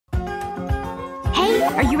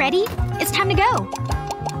Are you ready? It's time to go.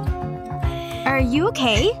 Are you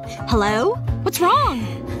okay? Hello? What's wrong?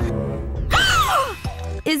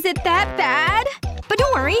 Is it that bad? But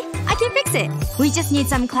don't worry. I can fix it. We just need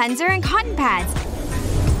some cleanser and cotton pads.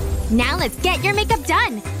 Now let's get your makeup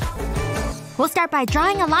done. We'll start by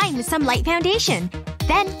drawing a line with some light foundation.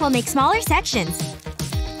 Then we'll make smaller sections.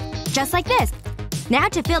 Just like this. Now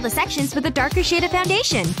to fill the sections with a darker shade of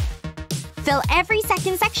foundation. Fill every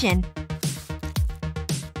second section.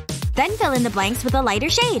 Then fill in the blanks with a lighter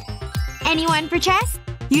shade. Anyone for chess?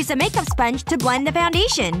 Use a makeup sponge to blend the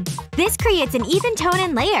foundation. This creates an even tone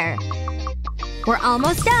and layer. We're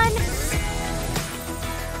almost done!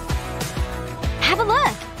 Have a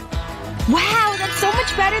look! Wow, that's so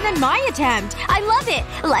much better than my attempt! I love it!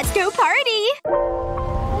 Let's go party!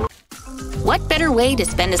 What better way to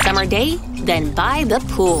spend a summer day than by the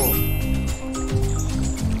pool?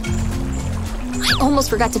 I almost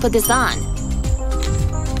forgot to put this on.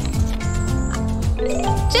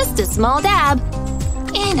 Just a small dab.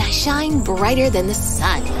 And I shine brighter than the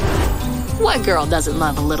sun. What girl doesn't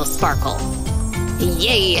love a little sparkle?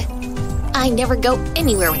 Yay! I never go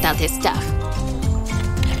anywhere without this stuff.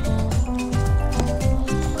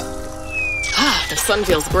 Ah, the sun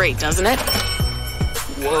feels great, doesn't it?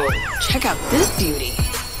 Whoa, check out this beauty.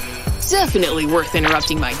 Definitely worth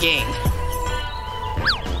interrupting my game.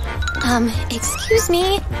 Excuse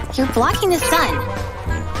me? You're blocking the sun.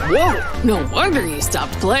 Whoa, no wonder you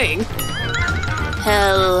stopped playing.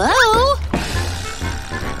 Hello?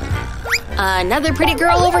 Another pretty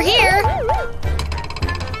girl over here.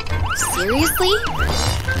 Seriously?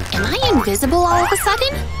 Am I invisible all of a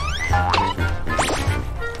sudden?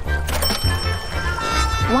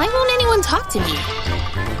 Why won't anyone talk to me?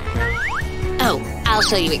 Oh, I'll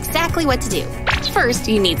show you exactly what to do. First,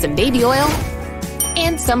 you need some baby oil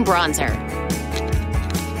and some bronzer.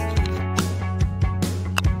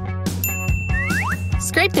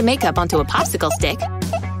 Scrape the makeup onto a popsicle stick.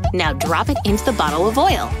 Now drop it into the bottle of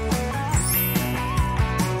oil.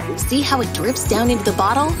 See how it drips down into the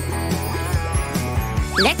bottle?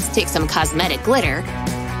 Next, take some cosmetic glitter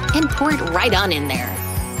and pour it right on in there.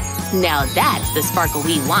 Now that's the sparkle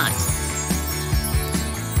we want.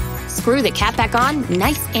 Screw the cap back on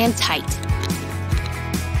nice and tight.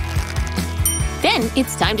 Then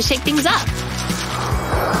it's time to shake things up.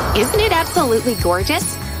 Isn't it absolutely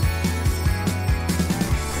gorgeous?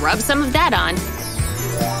 Rub some of that on.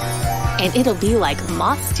 And it'll be like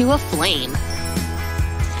moths to a flame.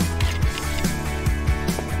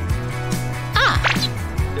 Ah!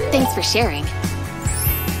 Thanks for sharing.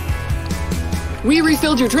 We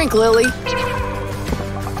refilled your drink, Lily.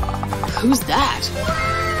 Who's that?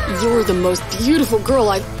 You're the most beautiful girl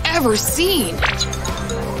I've ever seen.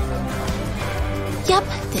 Yup,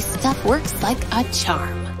 this stuff works like a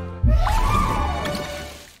charm.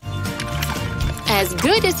 As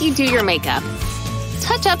good as you do your makeup,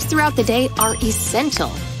 touch-ups throughout the day are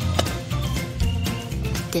essential.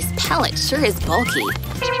 This palette sure is bulky.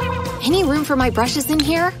 Any room for my brushes in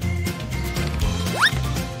here?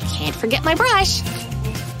 Can't forget my brush.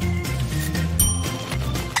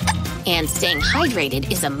 And staying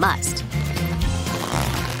hydrated is a must.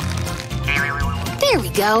 There we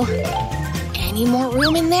go. Any more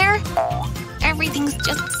room in there? Everything's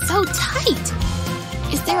just so tight.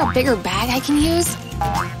 Is there a bigger bag I can use?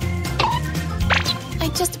 I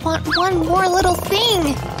just want one more little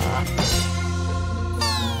thing.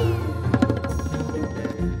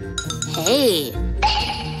 Hey,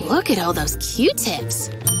 look at all those Q-tips.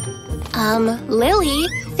 Lily,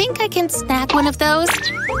 think I can snag one of those?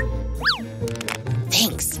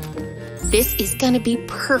 Thanks. This is gonna be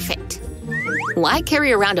perfect. Why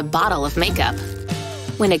carry around a bottle of makeup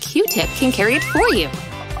when a Q-tip can carry it for you?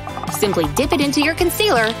 Simply dip it into your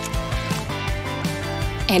concealer.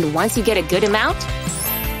 And once you get a good amount,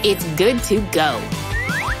 it's good to go.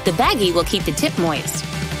 The baggie will keep the tip moist.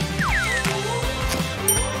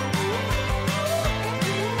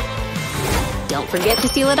 Don't forget to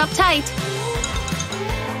seal it up tight.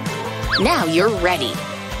 Now you're ready.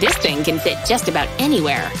 This thing can fit just about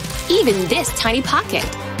anywhere, even this tiny pocket.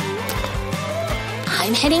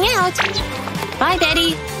 I'm heading out. Bye,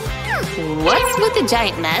 Betty. What's with the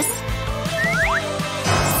giant mess?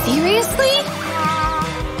 Seriously?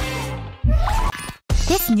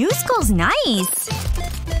 This new school's nice.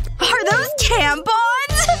 Are those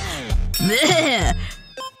tampons? Blech.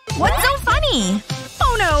 What's so funny?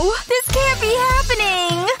 Oh no, this can't be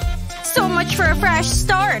happening! So much for a fresh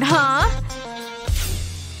start, huh?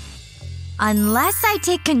 Unless I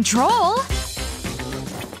take control.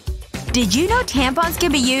 Did you know tampons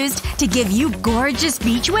can be used to give you gorgeous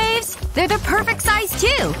beach waves? They're the perfect size,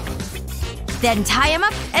 too. Then tie them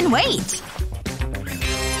up and wait.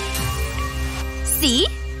 See?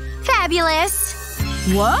 Fabulous.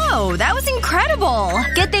 Whoa, that was incredible.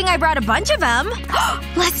 Good thing I brought a bunch of them.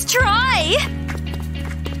 Let's try!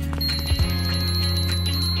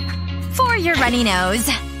 For your runny nose.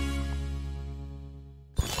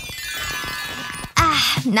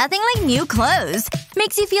 Nothing like new clothes.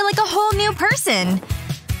 Makes you feel like a whole new person.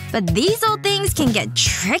 But these old things can get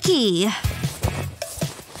tricky.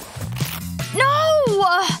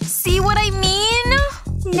 No! See what I mean?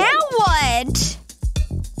 Now what?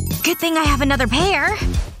 Good thing I have another pair.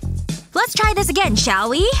 Let's try this again, shall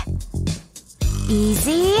we?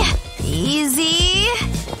 Easy. Easy.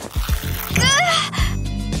 Ugh.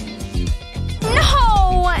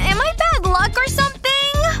 No! Am I bad luck or something?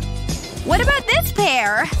 What about this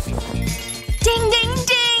pair? Ding ding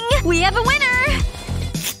ding! We have a winner!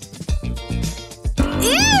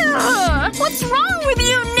 Ew! What's wrong with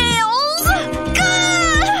you, nails?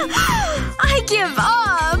 Gah! I give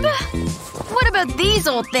up! What about these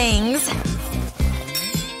old things?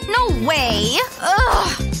 No way!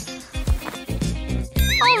 Ugh!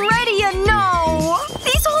 Already a no!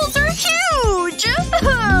 These holes are huge!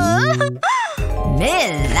 Me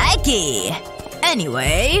likey!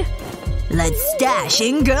 Anyway, let's stash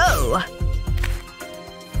and go.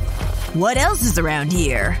 What else is around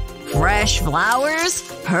here? Fresh flowers?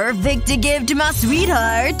 Perfect to give to my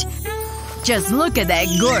sweetheart. Just look at that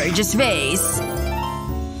gorgeous face.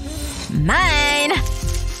 Mine!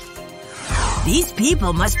 These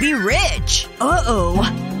people must be rich. Uh-oh.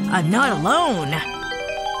 I'm not alone.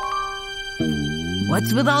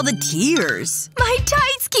 What's with all the tears? My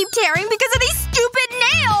tights keep tearing because of these stupid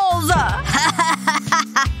nails!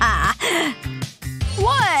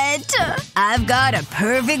 What? I've got a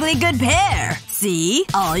perfectly good pair. See?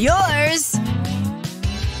 All yours.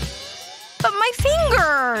 But my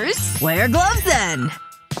fingers… Wear gloves then.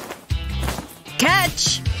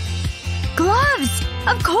 Catch! Gloves!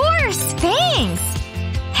 Of course! Thanks!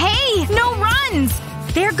 Hey! No runs!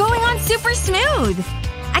 They're going on super smooth.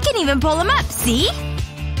 I can even pull them up, see?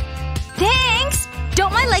 Thanks!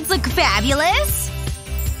 Don't my legs look fabulous?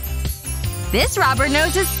 This robber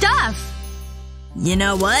knows his stuff. You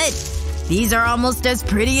know what? These are almost as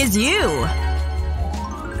pretty as you.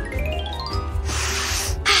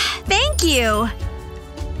 Thank you.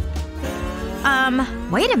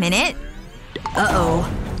 Wait a minute. Uh-oh.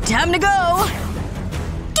 Time to go!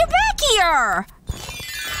 Get back here!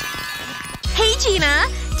 Hey, Gina.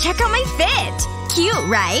 Check out my fit. Cute,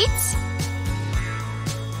 right?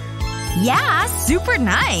 Yeah, super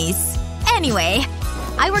nice. Anyway,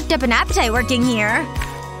 I worked up an appetite working here.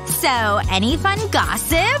 So, any fun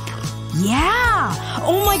gossip? Yeah!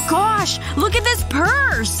 Oh my gosh! Look at this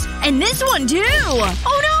purse! And this one, too!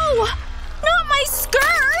 Oh no! Not my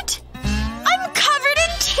skirt! I'm covered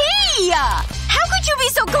in tea! How could you be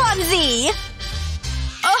so clumsy?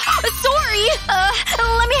 Sorry!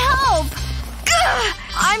 Let me help! Gah!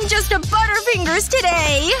 I'm just a Butterfingers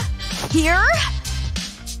today! Here?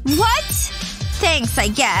 What? Thanks, I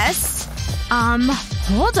guess.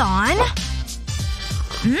 Hold on.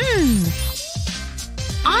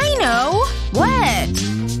 I know! What?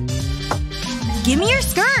 Give me your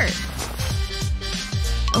skirt.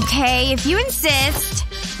 Okay, if you insist.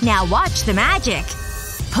 Now watch the magic.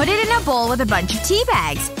 Put it in a bowl with a bunch of tea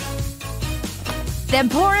bags. Then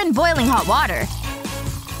pour in boiling hot water.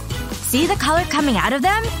 See the color coming out of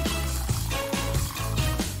them?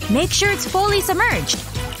 Make sure it's fully submerged.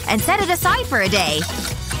 And set it aside for a day.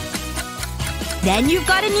 Then you've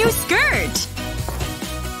got a new skirt!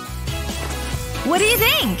 What do you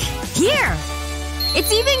think? Here!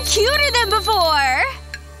 It's even cuter than before!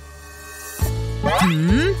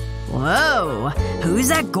 Whoa. Who's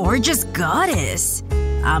that gorgeous goddess?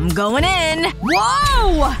 I'm going in. Whoa!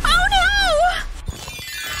 Oh no!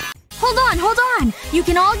 Hold on. You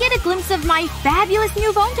can all get a glimpse of my fabulous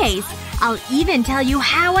new phone case. I'll even tell you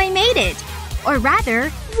how I made it. Or rather,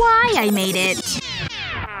 why I made it.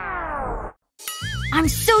 I'm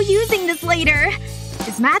so using this later.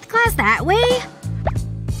 Is math class that way?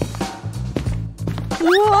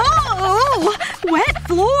 Whoa! Wet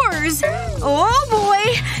floors! Oh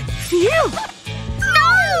boy! Phew!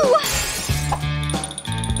 No!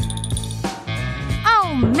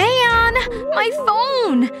 Oh man! My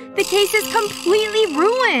phone! The case is completely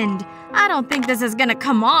ruined. I don't think this is gonna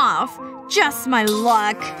come off. Just my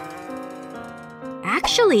luck.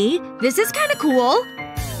 Actually, this is kinda cool.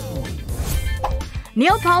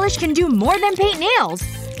 Nail polish can do more than paint nails.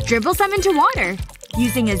 Dribble some into water.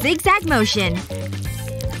 Using a zigzag motion.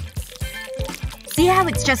 See how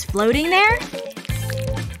it's just floating there?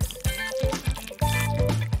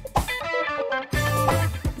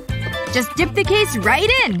 Just dip the case right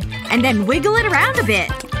in. And then wiggle it around a bit.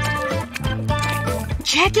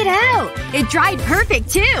 Check it out! It dried perfect,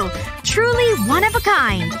 too! Truly one of a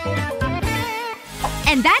kind.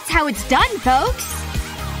 And that's how it's done, folks!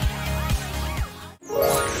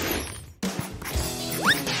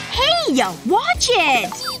 Hey! Watch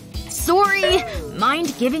it! Sorry.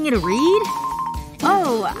 Mind giving it a read?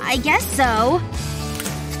 Oh, I guess so.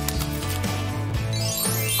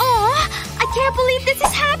 Aw! I can't believe this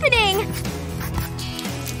is happening!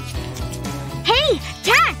 Hey!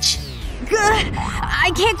 Catch! Gah,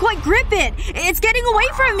 I can't quite grip it. It's getting away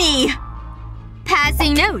from me.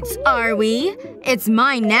 Passing notes, are we? It's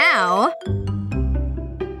mine now.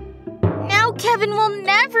 Now Kevin will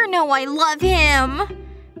never know I love him.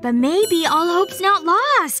 But maybe all hope's not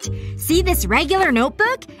lost. See this regular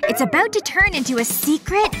notebook? It's about to turn into a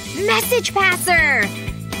secret message passer.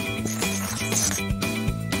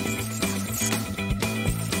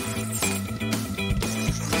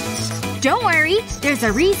 Don't worry, there's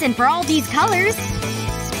a reason for all these colors.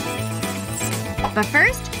 But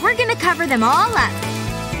first, we're gonna cover them all up.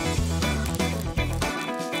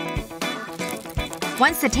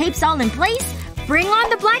 Once the tape's all in place, bring on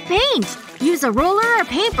the black paint. Use a roller or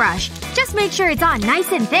paintbrush. Just make sure it's on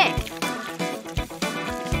nice and thick.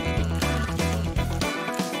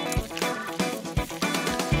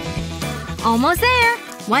 Almost there.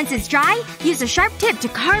 Once it's dry, use a sharp tip to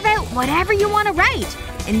carve out whatever you want to write.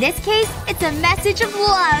 In this case, it's a message of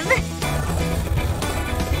love.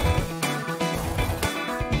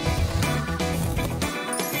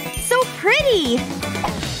 So pretty!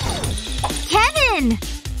 Kevin!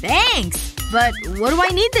 Thanks! But what do I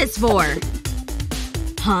need this for?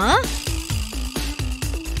 Huh?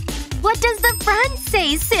 What does the front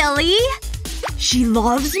say, silly? She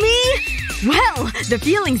loves me? Well, the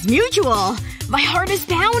feeling's mutual. My heart is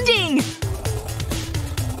pounding!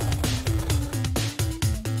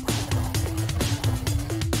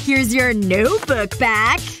 Here's your notebook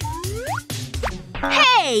back.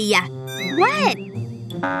 Hey! What?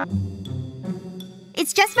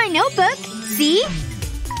 It's just my notebook. See?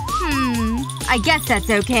 I guess that's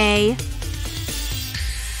okay.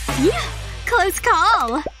 Yeah, close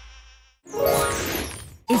call.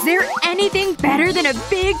 Is there anything better than a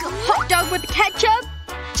big hot dog with ketchup?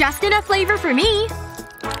 Just enough flavor for me.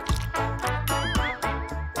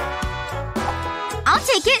 I'll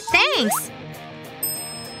take it, thanks.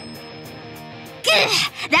 Gah,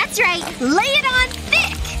 that's right. Lay it on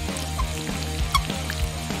thick!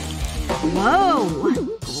 Whoa.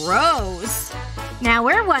 Gross. Now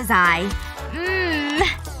where was I?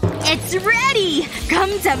 It's ready!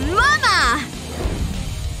 Come to mama!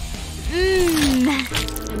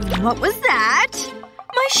 What was that?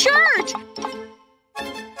 My shirt!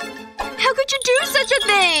 How could you do such a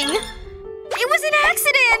thing? It was an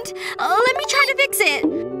accident! Let me try to fix it.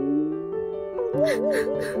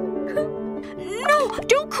 No,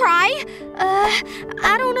 don't cry.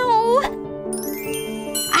 I don't know.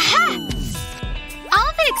 Aha!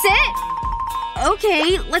 I'll fix it!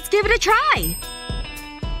 Okay, let's give it a try.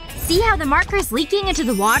 See how the marker's leaking into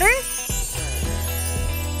the water?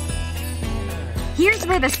 Here's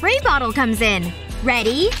where the spray bottle comes in.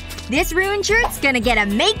 Ready? This ruined shirt's gonna get a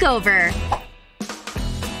makeover.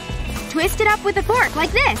 Twist it up with a fork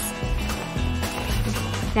like this.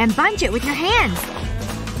 Then bunch it with your hands.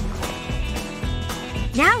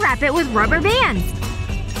 Now wrap it with rubber bands.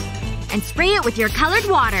 And spray it with your colored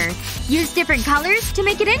water. Use different colors to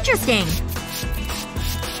make it interesting.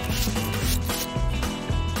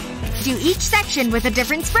 Do each section with a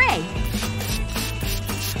different spray.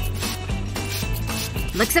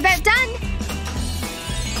 Looks about done.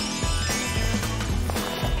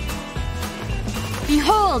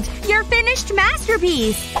 Behold, your finished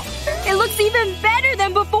masterpiece! It looks even better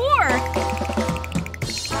than before!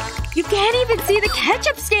 You can't even see the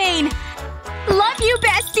ketchup stain! Love you,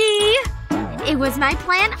 bestie! It was my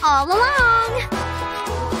plan all along!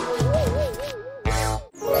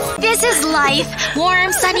 This is life.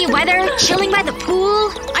 Warm, sunny weather, chilling by the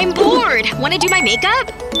pool. I'm bored. Want to do my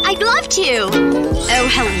makeup? I'd love to. Oh,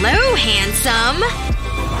 hello, handsome.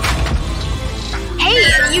 Hey,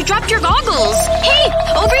 you dropped your goggles. Hey,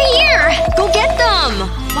 over here! Go get them!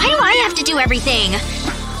 Why do I have to do everything?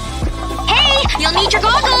 Hey, you'll need your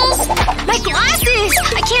goggles! My glasses!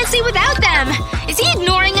 I can't see without them! Is he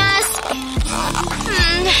ignoring us?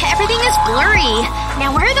 Everything is blurry.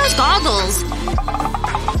 Now where are those goggles?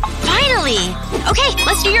 Finally! Okay,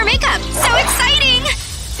 let's do your makeup. So exciting!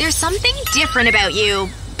 There's something different about you.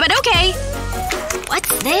 But okay. What's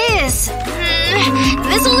this?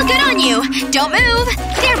 This'll look good on you. Don't move.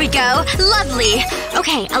 There we go. Lovely.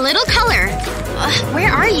 Okay, a little color.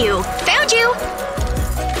 Where are you? Found you!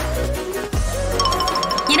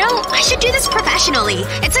 You know, I should do this professionally.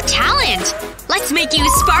 It's a talent. Let's make you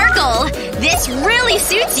sparkle. This really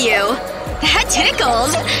suits you. That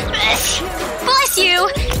tickles. Bless you.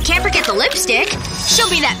 Can't forget the lipstick. Show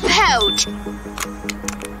me that pout.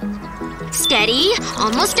 Steady.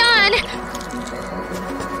 Almost done.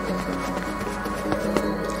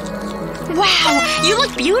 Wow, you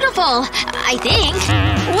look beautiful. I think.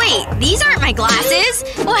 Wait, these aren't my glasses.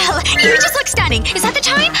 Well, you just look stunning. Is that the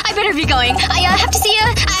time? I better be going. I have to see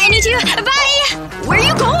ya. I need to. Bye! Where are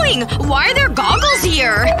you going? Why are there goggles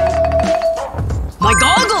here? My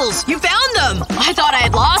goggles! You found them! I thought I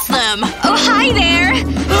had lost them. Oh, hi there.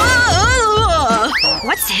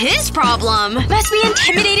 What's his problem? Must be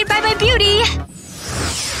intimidated by my beauty.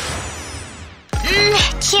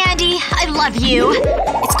 Candy, I love you.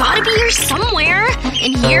 It's gotta be here somewhere.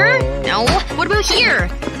 In here? No. What about here?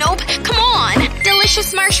 Nope. Come on.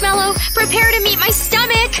 Delicious marshmallow. Prepare to meet my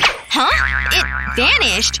stomach. Huh? It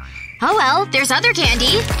vanished. Oh well, there's other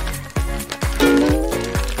candy.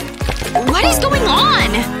 What is going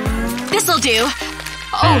on? This'll do.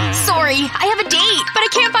 Oh, sorry. I have a date, but I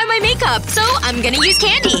can't find my makeup, so I'm gonna use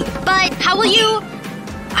candy. But how will you…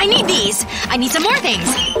 I need these. I need some more things.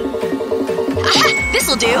 Aha!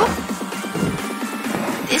 This'll do.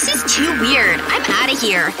 This is too weird. I'm outta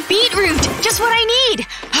here. Beetroot! Just what I need!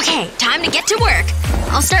 Okay, time to get to work.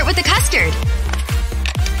 I'll start with the custard.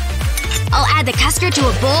 I'll add the custard to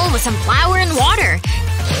a bowl with some flour and water.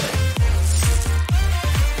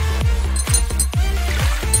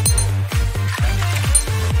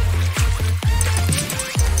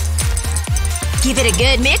 Give it a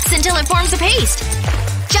good mix until it forms a paste.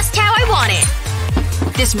 Just how I want it.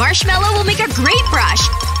 This marshmallow will make a great brush.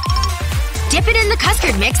 Dip it in the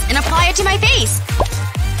custard mix and apply it to my face.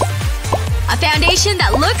 A foundation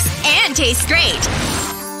that looks and tastes great.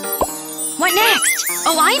 What next?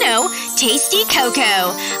 Oh, I know. Tasty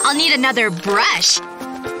cocoa. I'll need another brush.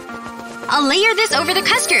 I'll layer this over the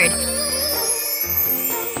custard.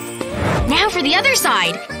 Now for the other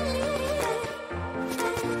side.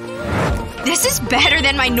 This is better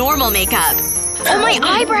than my normal makeup. Oh, my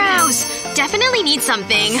eyebrows! Definitely need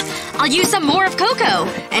something. I'll use some more of cocoa.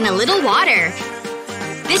 And a little water.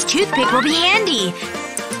 This toothpick will be handy.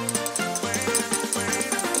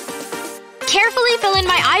 Carefully fill in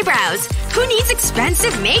my eyebrows. Who needs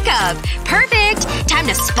expensive makeup? Perfect! Time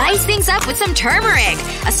to spice things up with some turmeric.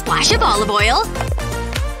 A splash of olive oil.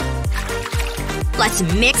 Let's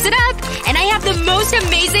mix it up. And I have the most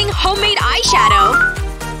amazing homemade eyeshadow.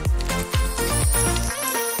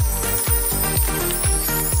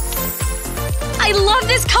 I love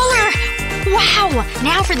this color! Wow!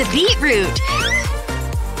 Now for the beetroot.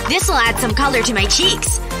 This'll add some color to my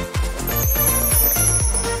cheeks.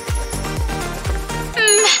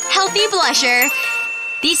 Healthy blusher.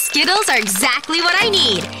 These Skittles are exactly what I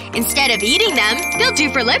need. Instead of eating them, they'll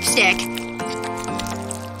do for lipstick.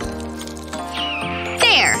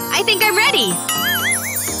 There! I think I'm ready.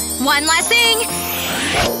 One last thing.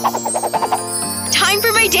 Time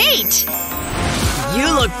for my date! You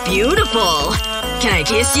look beautiful. Can I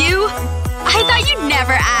kiss you? I thought you'd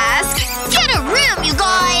never ask. Get a room, you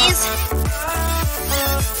guys!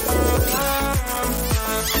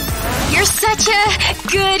 You're such a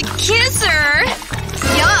good kisser.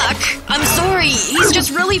 Yuck. I'm sorry. He's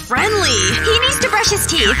just really friendly. He needs to brush his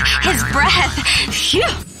teeth. His breath. Phew.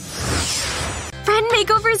 Friend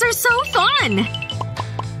makeovers are so fun.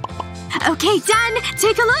 Okay, done.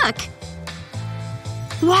 Take a look.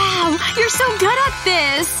 Wow, you're so good at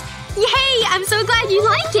this! Yay! I'm so glad you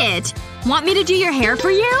like it! Want me to do your hair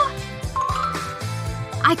for you?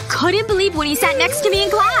 I couldn't believe when you sat next to me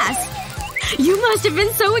in class. You must have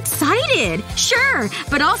been so excited! Sure,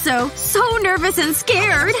 but also so nervous and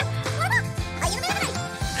scared.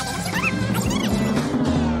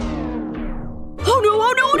 Oh no,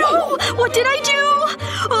 oh no, no! What did I do?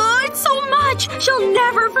 Oh, it's so much! She'll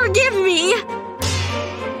never forgive me!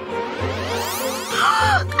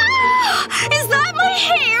 Is that my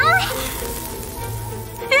hair?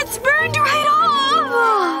 It's burned right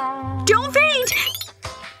off! Don't faint!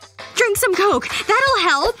 Drink some Coke. That'll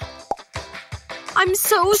help. I'm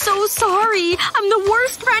so sorry. I'm the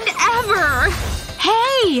worst friend ever.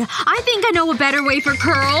 Hey! I think I know a better way for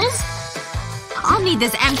curls. I'll need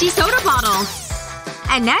this empty soda bottle.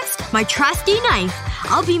 And next, my trusty knife.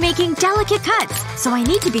 I'll be making delicate cuts, so I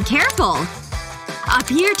need to be careful. Up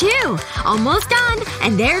here too. Almost done.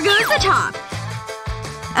 And there goes the top.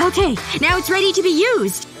 Okay, now it's ready to be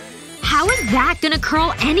used. How is that gonna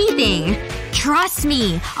curl anything? Trust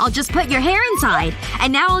me. I'll just put your hair inside.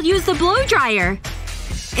 And now I'll use the blow dryer.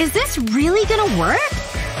 Is this really gonna work?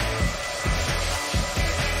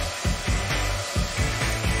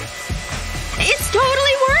 It's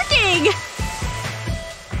totally working!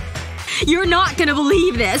 You're not gonna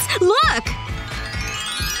believe this. Look!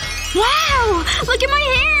 Wow! Look at my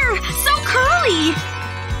hair! So curly!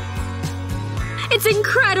 It's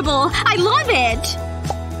incredible! I love it!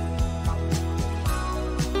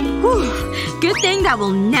 Whew. Good thing that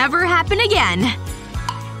will never happen again.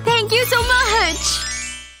 Thank you so much!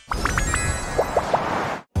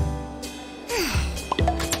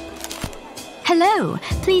 Hello.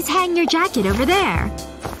 Please hang your jacket over there.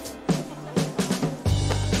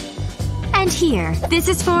 And here. This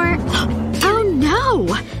is for… Oh no!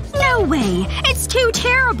 No way! It's too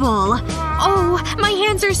terrible! Oh, my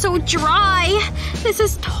hands are so dry. This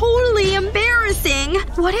is totally embarrassing.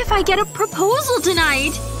 What if I get a proposal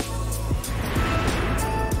tonight?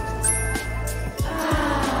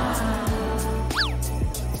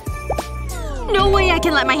 No way I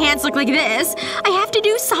can let my hands look like this. I have to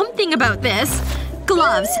do something about this.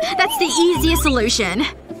 Gloves. That's the easiest solution.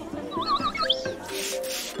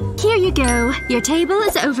 Here you go. Your table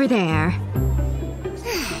is over there.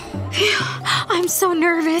 I'm so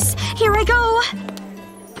nervous. Here I go.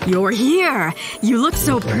 You're here. You look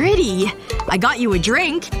so pretty. I got you a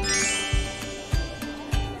drink.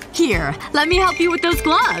 Here, let me help you with those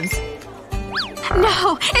gloves.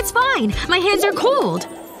 No, it's fine. My hands are cold.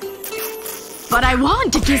 But I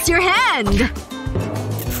want to kiss your hand!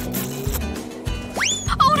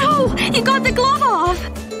 Oh no! You got the glove off!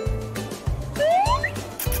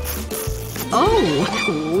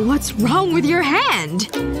 Oh. What's wrong with your hand?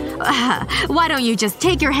 Why don't you just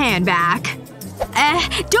take your hand back?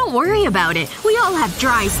 Don't worry about it. We all have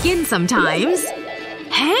dry skin sometimes.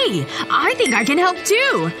 Hey! I think I can help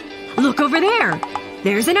too! Look over there!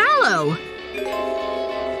 There's an aloe!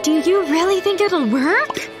 Do you really think it'll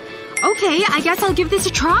work? Okay, I guess I'll give this a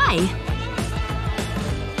try.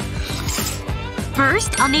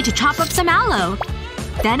 First, I'll need to chop up some aloe.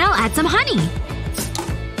 Then I'll add some honey.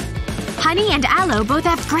 Honey and aloe both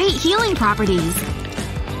have great healing properties.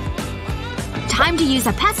 Time to use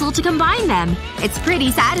a pestle to combine them. It's pretty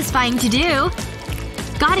satisfying to do.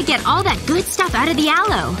 Gotta get all that good stuff out of the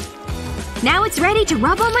aloe. Now it's ready to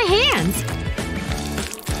rub on my hands.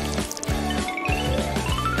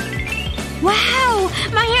 Wow!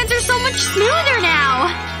 My hands are so much smoother now!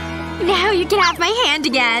 Now you can have my hand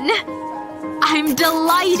again. I'm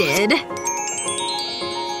delighted.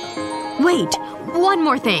 Wait. One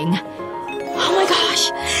more thing. Oh my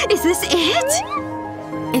gosh. Is this it?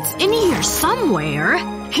 It's in here somewhere.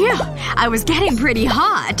 Phew. I was getting pretty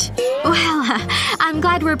hot. Well, I'm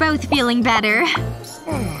glad we're both feeling better.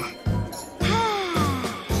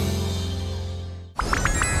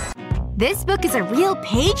 This book is a real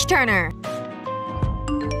page-turner.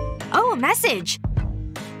 Oh, a message.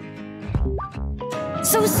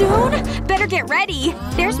 So soon? Better get ready.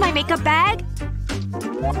 There's my makeup bag.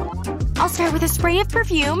 I'll start with a spray of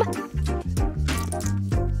perfume.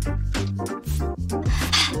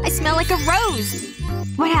 I smell like a rose.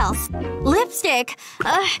 What else? Lipstick.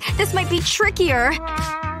 This might be trickier.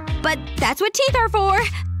 But that's what teeth are for.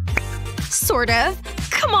 Sort of.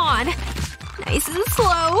 Come on. Nice and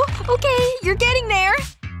slow. Okay, you're getting there.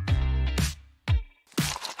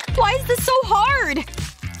 Why is this so hard?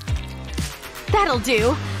 That'll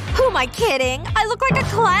do. Who am I kidding? I look like a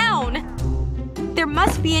clown. There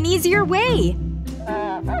must be an easier way.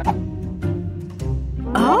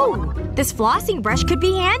 Oh. This flossing brush could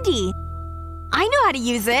be handy. I know how to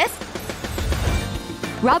use this.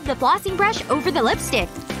 Rub the flossing brush over the lipstick,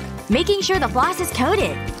 making sure the floss is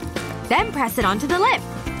coated. Then press it onto the lip.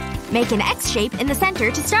 Make an X shape in the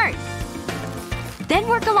center to start. Then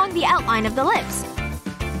work along the outline of the lips.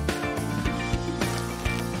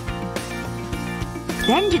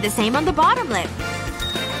 Then do the same on the bottom lip.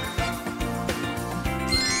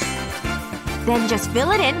 Then just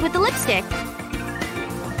fill it in with the lipstick.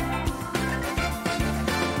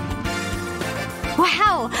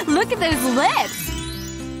 Wow! Look at those lips!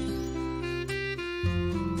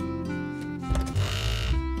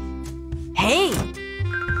 Hey!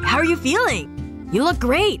 How are you feeling? You look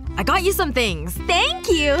great. I got you some things. Thank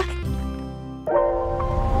you!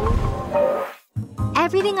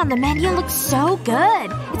 Everything on the menu looks so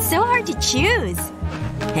good. It's so hard to choose.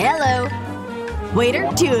 Hello. Waiter,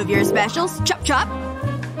 2 of your specials. Chop chop.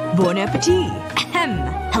 Bon appetit. Ahem.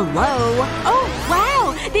 Hello. Oh,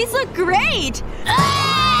 wow! These look great!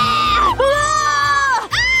 Ah! Ah!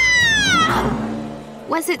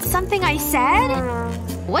 Was it something I said?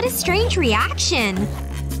 What a strange reaction.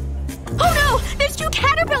 Oh no! There's 2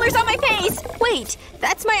 caterpillars on my face! Wait,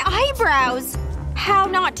 that's my eyebrows. How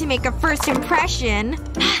not to make a first impression.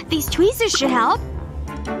 These tweezers should help.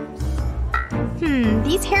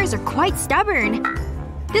 These hairs are quite stubborn.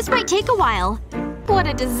 This might take a while. What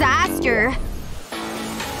a disaster.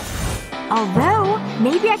 Although,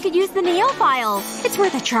 maybe I could use the nail file. It's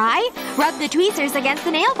worth a try. Rub the tweezers against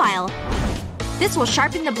the nail file. This will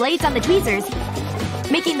sharpen the blades on the tweezers,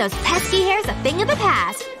 making those pesky hairs a thing of the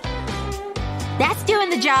past. That's doing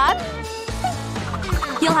the job.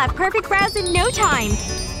 You'll have perfect brows in no time.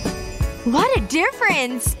 What a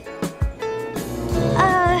difference!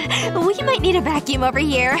 We might need a vacuum over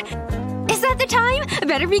here. Is that the time? I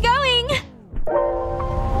better be going!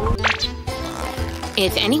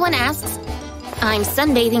 If anyone asks, I'm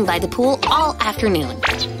sunbathing by the pool all afternoon.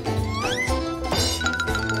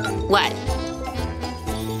 What?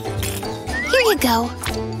 Here you go.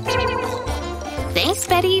 Thanks,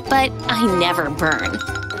 Betty, but I never burn.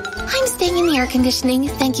 I'm staying in the air conditioning,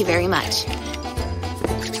 thank you very much.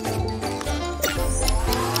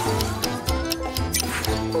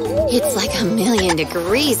 It's like 1,000,000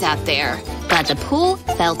 degrees out there, but the pool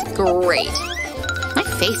felt great. My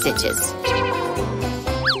face itches.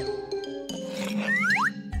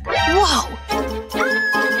 Whoa!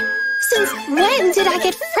 Since when did I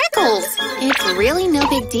get freckles? It's really no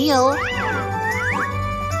big deal.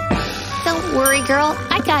 Don't worry, girl.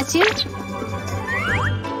 I got you.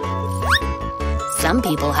 Some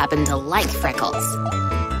people happen to like freckles.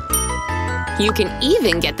 You can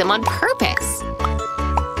even get them on purpose.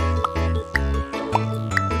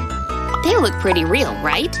 They look pretty real,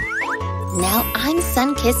 right? Now I'm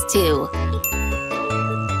sun-kissed too.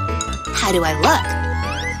 How do I look?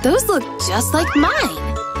 Those look just like mine.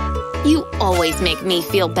 You always make me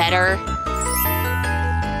feel better.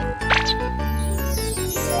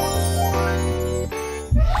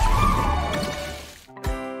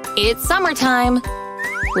 It's summertime,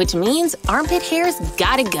 which means armpit hair's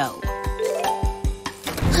gotta go.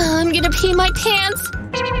 I'm gonna pee my pants.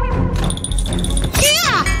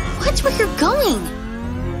 Yeah! Watch where you're going.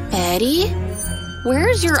 Betty?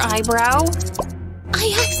 Where's your eyebrow?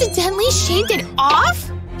 I accidentally shaved it off?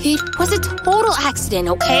 It was a total accident,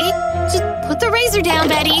 okay? Just put the razor down,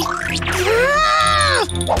 Betty. Ah!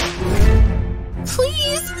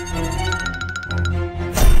 Please?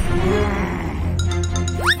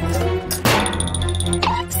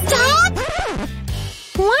 Stop!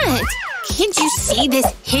 What? Can't you see this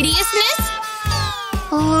hideousness?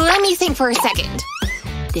 Let me think for a second.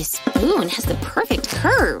 This spoon has the perfect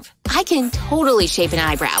curve. I can totally shape an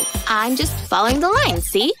eyebrow. I'm just following the line,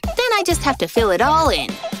 see? Then I just have to fill it all in.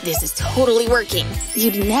 This is totally working.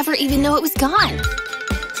 You'd never even know it was gone.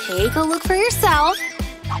 Take a look for yourself.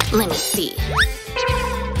 Let me see.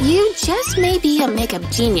 You just may be a makeup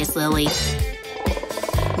genius, Lily.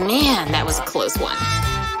 Man, that was a close one.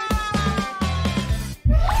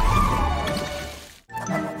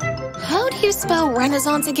 How do you spell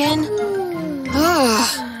Renaissance again?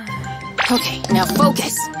 Okay, now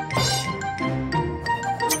focus.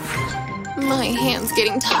 My hand's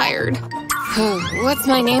getting tired. What's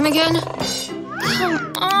my name again?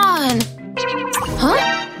 Come on!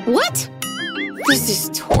 Huh? What? This is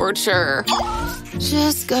torture.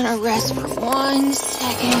 Just gonna rest for 1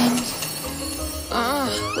 second.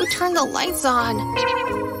 Who turned the lights on?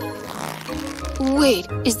 Wait,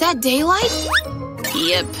 is that daylight?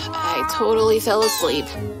 Yep, I totally fell asleep.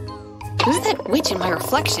 Who's that witch in my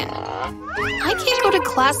reflection? I can't go to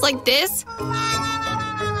class like this.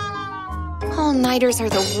 All-nighters are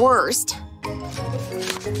the worst.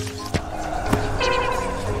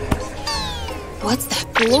 What's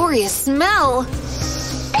that glorious smell?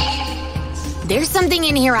 There's something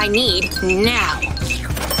in here I need now.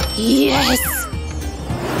 Yes!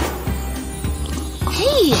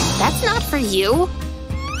 Hey, that's not for you.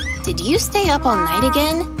 Did you stay up all night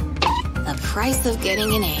again? The price of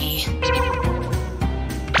getting an A.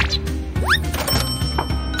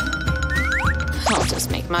 I'll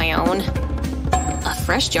just make my own. A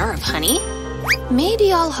fresh jar of honey?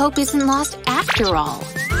 Maybe all hope isn't lost after all.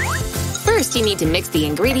 First, you need to mix the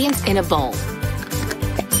ingredients in a bowl.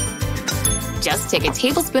 Just take a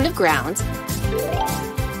tablespoon of grounds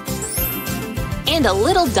and a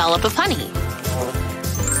little dollop of honey.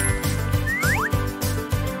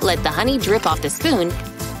 Let the honey drip off the spoon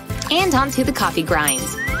and onto the coffee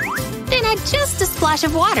grinds. Then add just a splash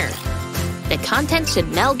of water. The contents should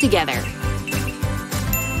meld together.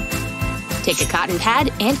 Take a cotton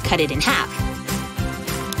pad and cut it in half.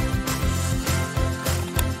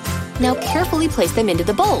 Now carefully place them into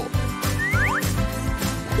the bowl.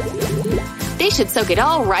 They should soak it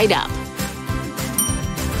all right up.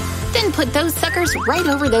 Then put those suckers right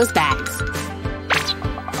over those bags.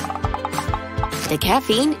 The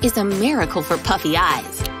caffeine is a miracle for puffy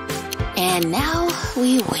eyes. And now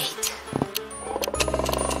we wait.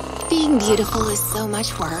 Being beautiful is so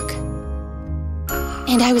much work.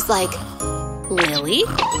 And I was like, Lily?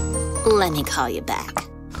 Let me call you back.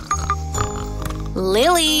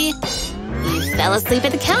 Lily! You fell asleep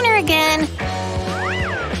at the counter again.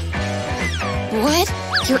 What?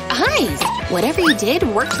 Your eyes! Whatever you did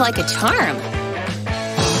worked like a charm.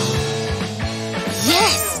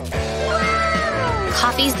 Yes!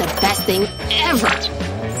 Coffee's the best thing ever!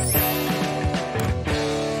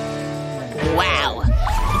 Wow!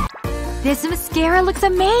 This mascara looks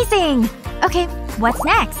amazing! Okay, what's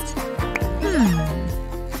next?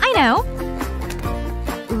 I know.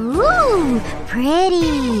 Ooh,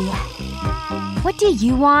 pretty. What do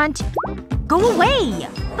you want? Go away!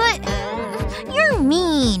 But… you're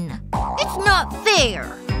mean. It's not fair.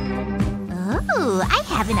 Ooh, I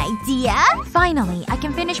have an idea. Finally, I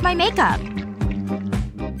can finish my makeup.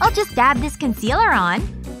 I'll just dab this concealer on.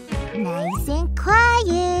 Nice and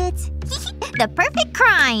quiet. The perfect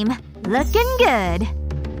crime. Looking good.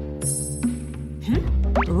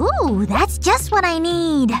 Ooh, that's just what I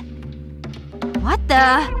need. What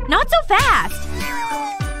the? Not so fast!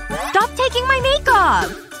 Stop taking my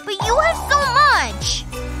makeup! But you have so much!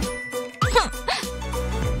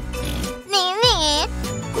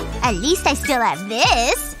 At least I still have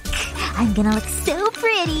this. I'm gonna look so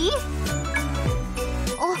pretty.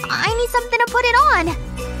 Oh, I need something to put it on.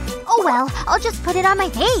 Oh well, I'll just put it on my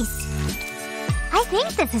face. I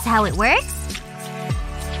think this is how it works.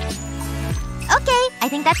 Okay, I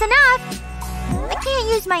think that's enough. I can't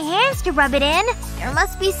use my hands to rub it in. There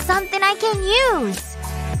must be something I can use.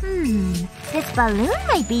 This balloon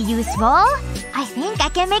might be useful. I think I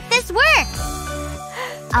can make this work.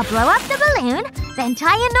 I'll blow up the balloon, then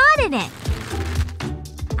tie a knot in it.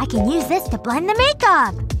 I can use this to blend the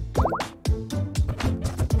makeup.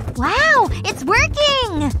 Wow! It's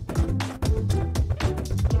working!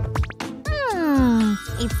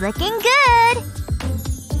 It's looking good.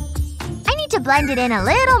 I need to blend it in a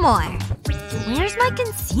little more. Where's my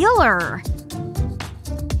concealer?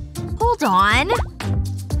 Hold on.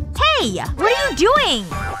 Hey! What are you doing?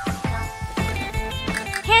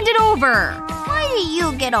 Hand it over. Why do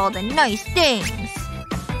you get all the nice things?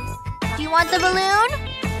 Do you want the balloon?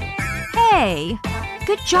 Hey.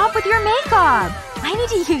 Good job with your makeup. I need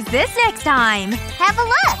to use this next time. Have a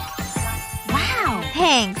look. Wow.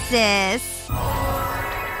 Thanks, sis.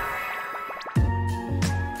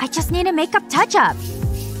 I just need a makeup touch-up.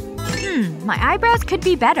 My eyebrows could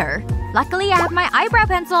be better. Luckily, I have my eyebrow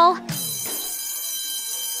pencil.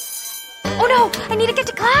 Oh no! I need to get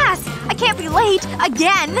to class! I can't be late.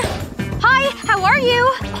 Again! Hi! How are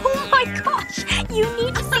you? Oh my gosh! You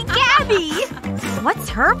need to see Gabby! What's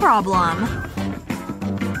her problem?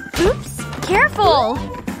 Oops! Careful!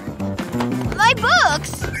 My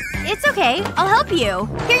books! It's okay. I'll help you.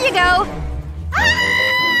 Here you go.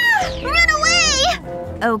 Ah! Run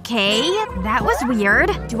away! Okay. That was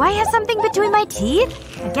weird. Do I have something between my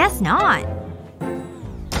teeth? I guess not.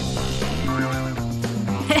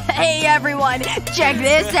 Hey everyone! Check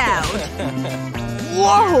this out!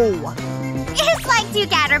 Whoa! It's like two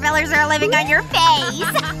caterpillars are living on your face!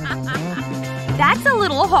 That's a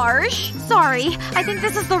little harsh. Sorry. I think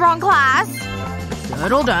this is the wrong class.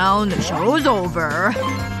 Settle down. The show's over.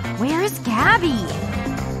 Where's Gabby?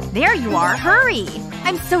 There you are. Hurry.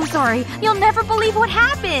 I'm so sorry. You'll never believe what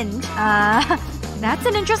happened. That's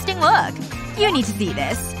an interesting look. You need to see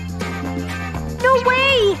this. No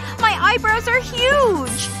way! My eyebrows are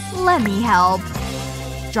huge! Let me help.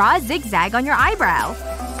 Draw a zigzag on your eyebrow.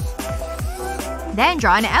 Then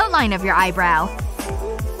draw an outline of your eyebrow.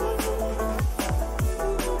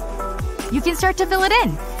 You can start to fill it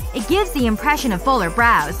in. It gives the impression of fuller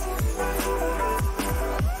brows.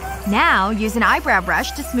 Now, use an eyebrow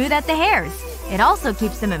brush to smooth out the hairs. It also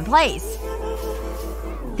keeps them in place.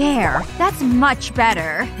 There. That's much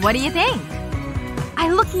better. What do you think? I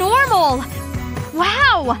look normal!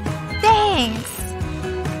 Wow! Thanks!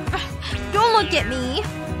 Don't look at me.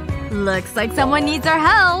 Looks like someone needs our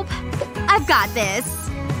help. I've got this.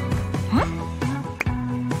 Huh?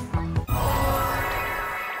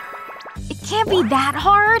 It can't be that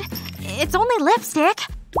hard. It's only lipstick.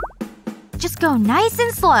 Just go nice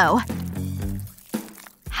and slow.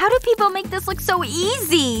 How do people make this look so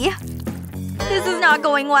easy? This is not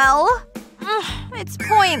going well. It's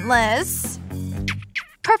pointless.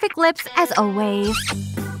 Perfect lips as always.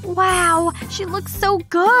 Wow, she looks so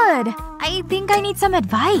good. I think I need some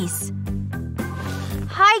advice.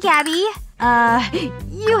 Hi, Gabby.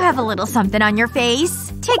 You have a little something on your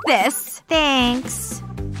face. Take this. Thanks.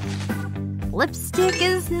 Lipstick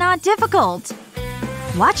is not difficult.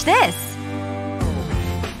 Watch this.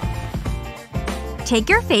 Take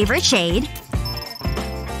your favorite shade.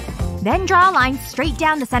 Then draw a line straight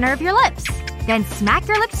down the center of your lips. Then smack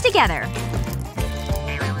your lips together.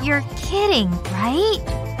 You're kidding, right?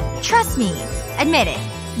 Trust me. Admit it.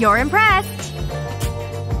 You're impressed.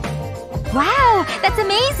 Wow, that's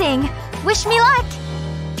amazing! Wish me luck!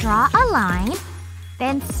 Draw a line.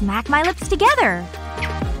 Then smack my lips together.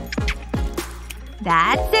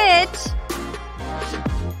 That's it!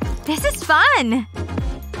 This is fun!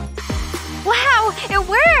 Wow, it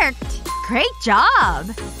worked! Great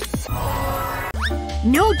job!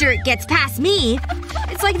 No dirt gets past me!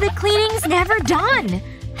 It's like the cleaning's never done!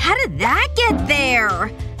 How did that get there?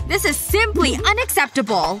 This is simply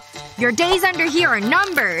unacceptable! Your days under here are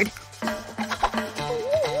numbered!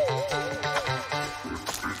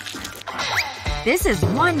 This is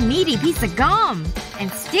one meaty piece of gum.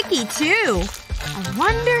 And sticky, too. I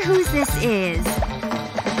wonder whose this is.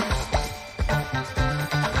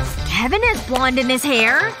 Kevin has blonde in his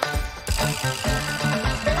hair?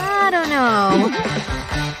 I don't know.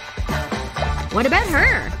 What about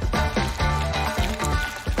her?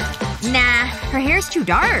 Nah, her hair's too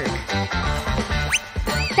dark.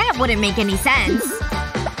 That wouldn't make any sense.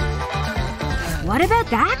 What about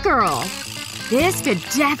that girl? This could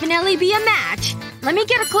definitely be a match. Let me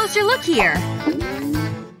get a closer look here.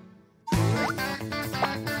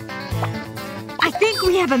 I think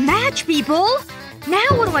we have a match, people! Now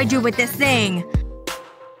what do I do with this thing?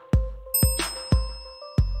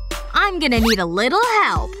 I'm gonna need a little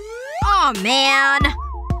help. Aw, man.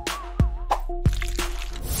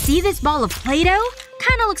 See this ball of Play-Doh?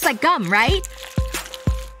 Kinda looks like gum, right?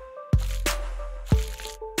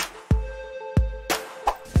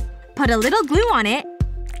 Put a little glue on it.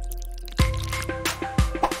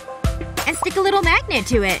 And stick a little magnet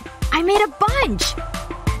to it. I made a bunch!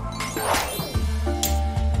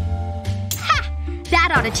 Ha!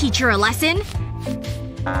 That ought to teach her a lesson.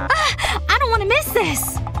 I don't want to miss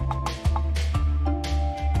this!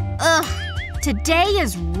 Ugh. Today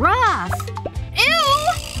is rough.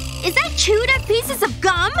 Ew! Is that chewed up pieces of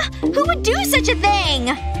gum? Who would do such a thing?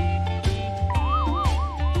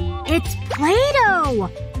 It's Play-Doh!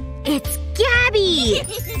 It's Gabby!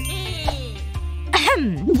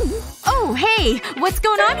 Ahem. Oh, hey! What's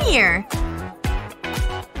going on here?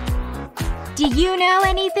 Do you know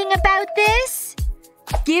anything about this?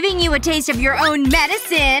 Giving you a taste of your own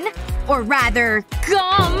medicine. Or rather,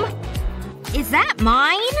 gum. Is that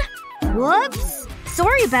mine? Whoops.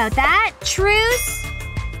 Sorry about that. Truce?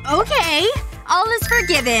 Okay. All is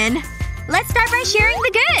forgiven. Let's start by sharing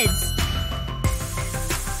the goods.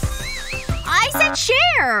 I said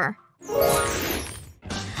share!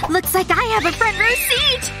 Looks like I have a front row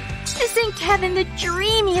seat! Isn't Kevin the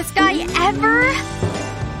dreamiest guy ever?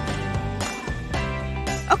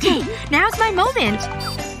 Okay, now's my moment.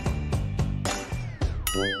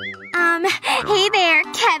 Hey there,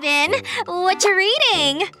 Kevin. What you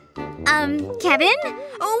reading? Kevin?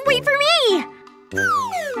 Oh, wait for me!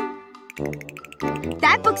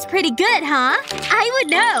 That book's pretty good, huh? I would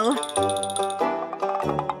know.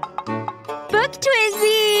 Book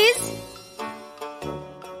Twizzies!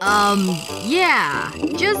 Yeah.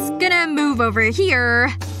 Just gonna move over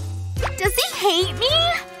here. Does he hate me?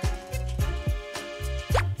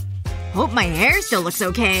 Hope my hair still looks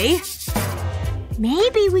okay.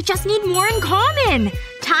 Maybe we just need more in common.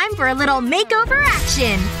 Time for a little makeover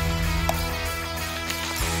action.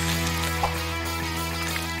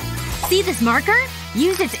 See this marker?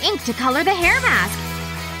 Use its ink to color the hair mask.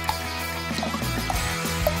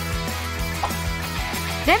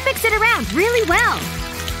 Then mix it around really well.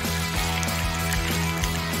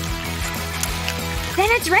 Then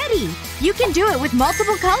it's ready! You can do it with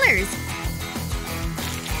multiple colors.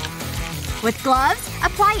 With gloves,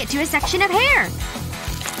 apply it to a section of hair.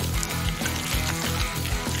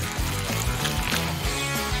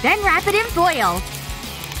 Then wrap it in foil.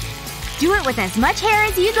 Do it with as much hair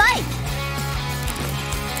as you'd like.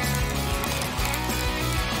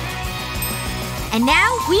 And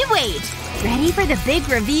now we wait. Ready for the big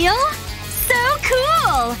reveal? So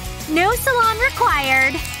cool! No salon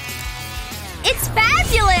required. It's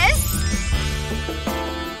fabulous!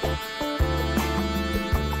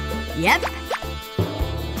 Yep.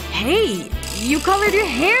 Hey, you colored your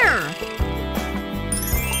hair!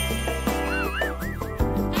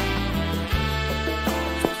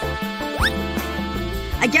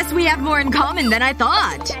 I guess we have more in common than I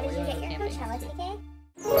thought. Dad, did you get your Coachella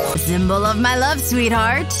ticket? Symbol of my love,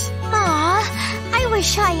 sweetheart. Aw, I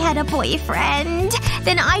wish I had a boyfriend.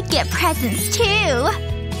 Then I'd get presents too.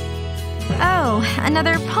 Oh,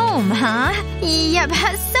 another poem, huh? Yep,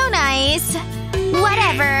 so nice.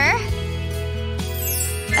 Whatever.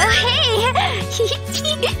 Oh, hey!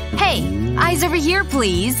 Hey, eyes over here,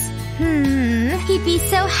 please. He'd be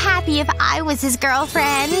so happy if I was his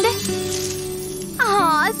girlfriend.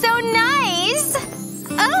 Aw, so nice!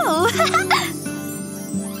 Oh!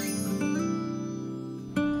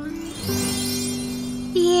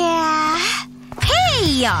 Yeah.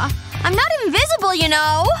 Hey! I'm not invisible, you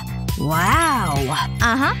know! Wow.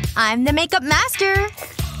 Uh-huh. I'm the makeup master.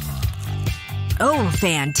 Oh,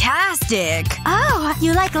 fantastic. Oh,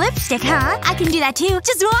 you like lipstick, huh? I can do that too.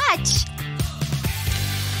 Just watch!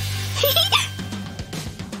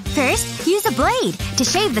 First, use a blade to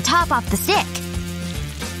shave the top off the stick.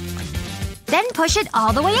 Then push it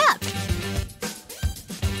all the way up.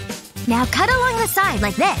 Now cut along the side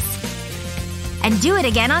like this. And do it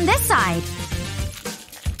again on this side.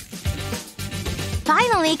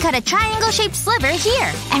 Finally, cut a triangle-shaped sliver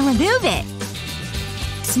here and remove it.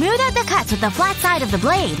 Smooth out the cuts with the flat side of the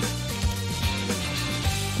blade.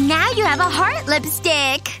 Now you have a heart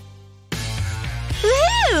lipstick!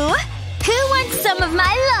 Woohoo! Who wants some of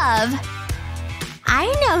my love? I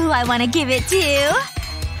know who I want to give it to.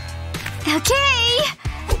 Okay.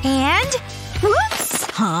 And… whoops!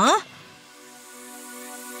 Huh?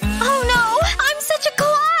 Oh no! I'm such a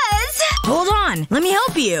klutz! Hold on. Let me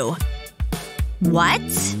help you. What?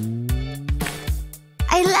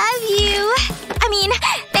 I love you. I mean,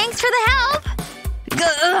 thanks for the help.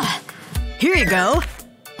 Ugh. Here you go.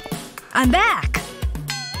 I'm back.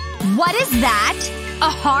 What is that? A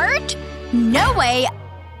heart? No way.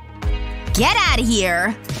 Get out of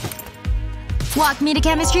here. Walk me to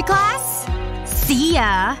chemistry class? See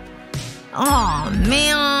ya. Aw,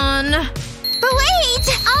 man. But wait!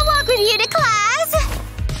 I'll walk with you to class!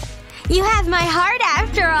 You have my heart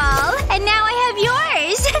after all. And now I have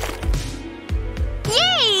yours!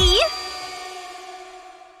 Yay!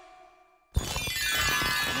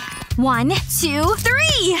 1, 2,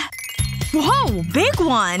 3! Whoa, big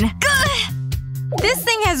one! Gah! This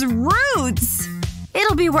thing has roots!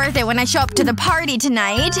 It'll be worth it when I show up to the party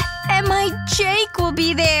tonight. And my Jake will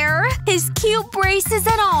be there. His cute braces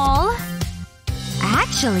and all.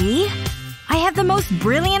 Actually, I have the most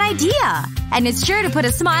brilliant idea. And it's sure to put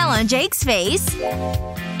a smile on Jake's face.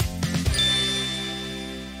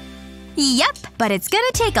 Yep, but it's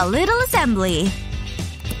gonna take a little assembly.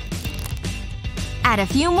 Add a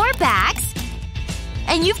few more backs.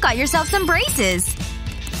 And you've got yourself some braces.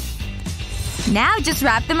 Now just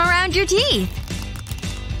wrap them around your teeth.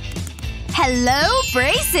 Hello,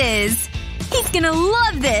 braces! He's gonna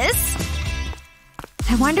love this!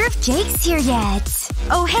 I wonder if Jake's here yet.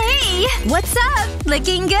 Oh hey! What's up?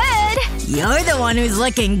 Looking good! You're the one who's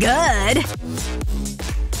looking good!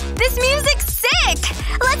 This music's sick!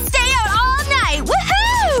 Let's stay out all night!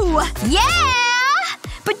 Woohoo! Yeah!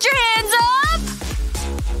 Put your hands up!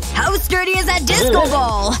 How sturdy is that disco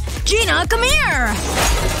ball? Gina, come here!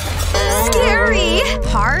 Scary!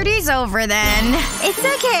 Party's over then. It's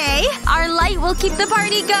okay. Our light will keep the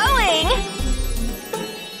party going.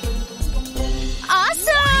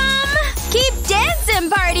 Awesome! Keep dancing,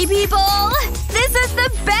 party people! This is the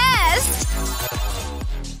best!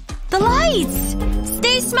 The lights!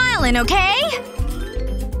 Stay smiling, okay?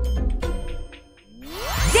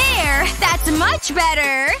 There! That's much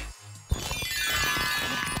better!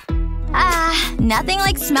 Nothing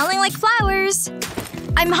like smelling like flowers.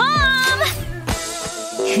 I'm home!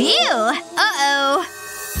 Phew! Uh-oh.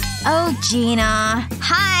 Oh, Gina.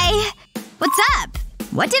 Hi. What's up?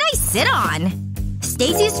 What did I sit on?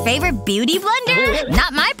 Stacy's favorite beauty blender?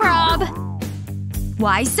 Not my prob.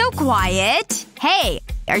 Why so quiet? Hey,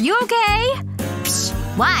 are you okay? Psh,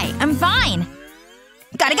 why? I'm fine.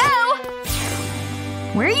 Gotta go!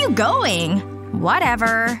 Where are you going?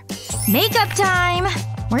 Whatever. Makeup time.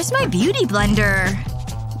 Where's my beauty blender?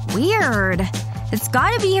 Weird. It's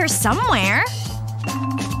gotta be here somewhere.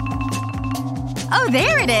 Oh,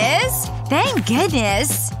 there it is! Thank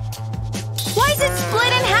goodness. Why is it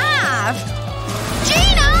split in half?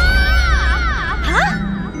 Gina! Huh?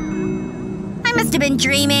 I must have been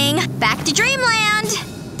dreaming. Back to dreamland.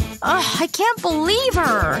 Ugh, I can't believe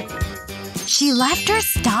her. She left her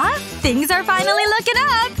stuff? Things are finally looking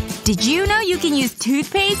up. Did you know you can use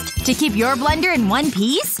toothpaste to keep your blender in one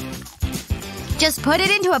piece? Just put it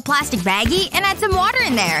into a plastic baggie and add some water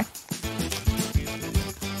in there.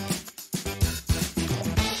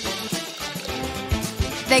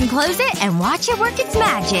 Then close it and watch it work its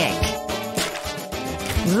magic.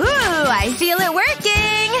 Ooh, I feel it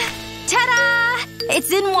working! Ta-da!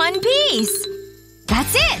 It's in one piece!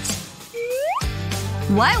 That's it!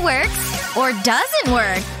 What works or doesn't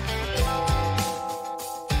work?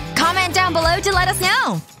 Comment down below to let us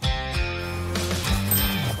know.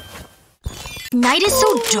 Night is so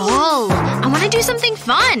dull. I want to do something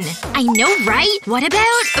fun. I know, right? What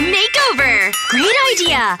about a makeover? Great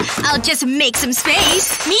idea! I'll just make some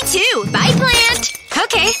space. Me too. Bye, plant!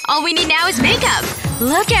 Okay, all we need now is makeup.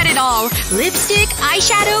 Look at it all. Lipstick,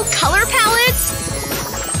 eyeshadow, color palettes.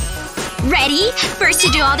 Ready? First to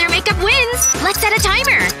do all their makeup wins. Let's set a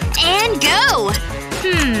timer. And go!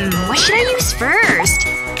 What should I use first?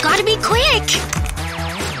 Gotta be quick.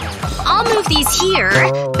 I'll move these here.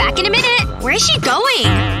 Back in a minute. Where is she going?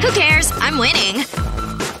 Who cares? I'm winning.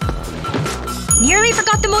 Nearly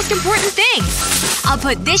forgot the most important thing. I'll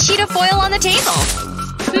put this sheet of foil on the table.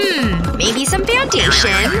 Maybe some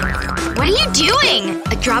foundation. What are you doing?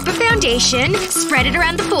 A drop of foundation, spread it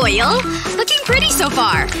around the foil. Looking pretty so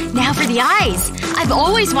far. Now for the eyes. I've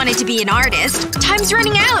always wanted to be an artist. Time's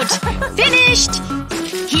running out. Finished!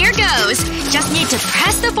 Here goes. Just need to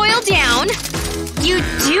press the foil down. You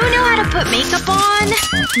do know how to put makeup on.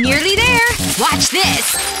 Nearly there. Watch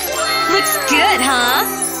this. Looks good, huh?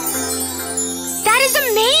 That is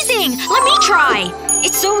amazing! Let me try.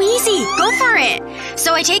 It's so easy. Go for it.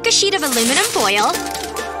 So I take a sheet of aluminum foil.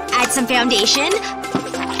 Add some foundation.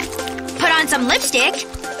 Put on some lipstick.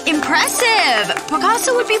 Impressive!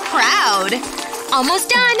 Picasso would be proud. Almost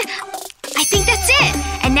done. I think that's it.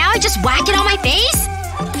 And now I just whack it on my face?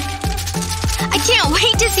 I can't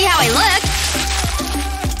wait to see how I look.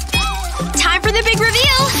 Time for the big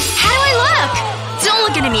reveal! How do I look? Don't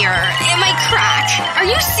look in a mirror. It might crack. Are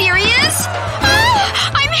you serious? Oh!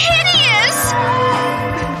 I'm hideous!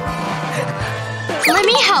 Let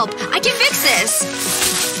me help. I can fix this.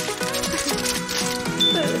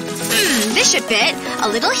 This should fit. A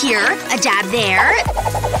little here. A dab there.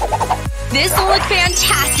 This'll look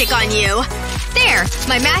fantastic on you. There.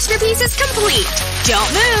 My masterpiece is complete.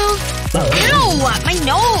 Don't move. Ew! My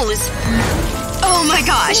nose! Oh my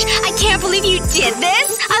gosh. I can't believe you did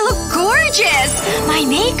this! I look gorgeous! My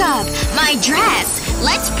makeup. My dress.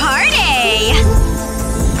 Let's party!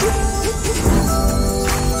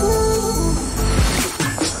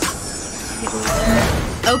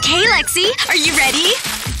 Okay, Lexi. Are you ready?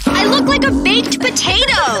 I look like a baked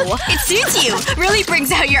potato! It suits you. Really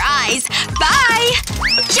brings out your eyes. Bye!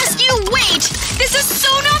 Just you wait! This is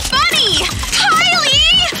so not funny! Kylie!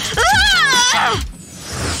 Ah!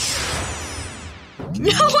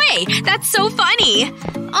 No way! That's so funny!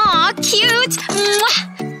 Aw, cute!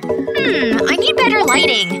 Mwah. I need better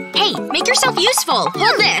lighting. Hey, make yourself useful.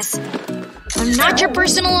 Hold this. I'm not your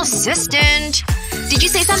personal assistant. Did you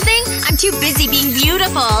say something? I'm too busy being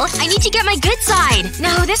beautiful. I need to get my good side.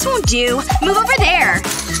 No, this won't do. Move over there.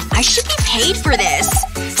 I should be paid for this.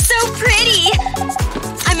 So pretty!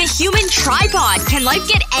 I'm a human tripod. Can life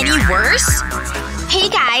get any worse? Hey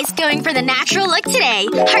guys, going for the natural look today.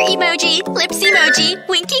 Heart emoji, lips emoji,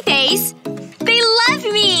 winky face. They love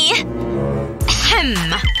me!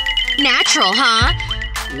 Ahem. Natural, huh?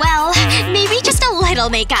 Well, maybe just a little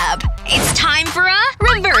makeup. It's time for a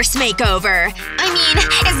reverse makeover. I mean,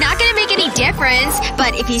 it's not gonna make any difference,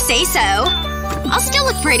 but if you say so. I'll still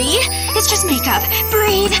look pretty. It's just makeup.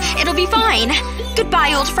 Breathe. It'll be fine.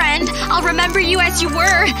 Goodbye, old friend. I'll remember you as you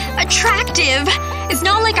were. Attractive. It's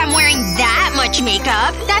not like I'm wearing that much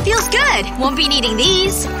makeup. That feels good. Won't be needing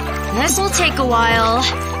these. This'll take a while.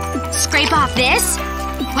 Scrape off this.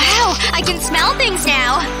 Wow, I can smell things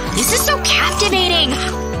now. This is so captivating.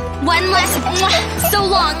 One less so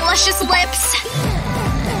long, luscious lips.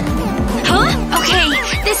 Huh? Okay,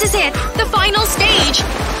 this is it. The final stage.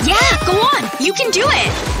 Yeah, go on. You can do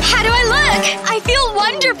it. How do I look? I feel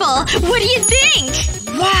wonderful. What do you think?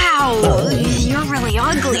 Wow. You're really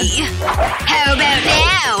ugly. How about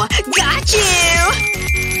now? Got you!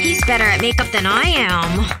 He's better at makeup than I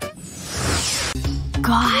am.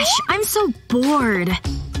 Gosh, I'm so bored.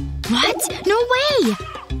 What? No way!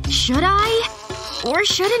 Should I? Or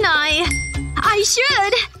shouldn't I? I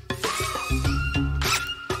should!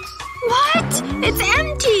 What? It's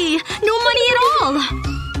empty! No money at all!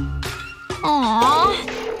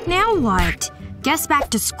 Aww. Now what? Guess back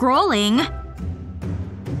to scrolling.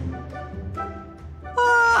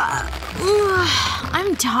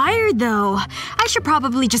 I'm tired though. I should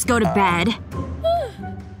probably just go to bed.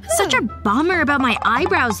 Such a bummer about my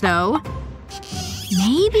eyebrows though.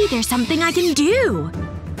 Maybe there's something I can do.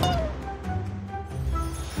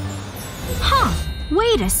 Huh.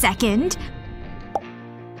 Wait a second.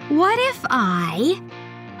 What if I…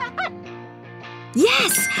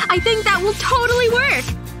 Yes! I think that will totally work!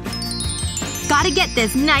 Gotta get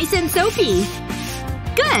this nice and soapy.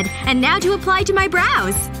 Good. And now to apply to my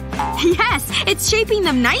brows. Yes! It's shaping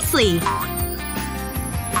them nicely.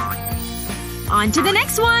 On to the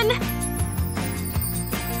next one.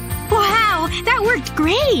 Wow! That worked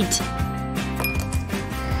great!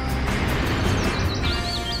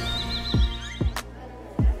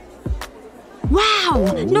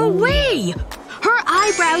 Wow! No way! Her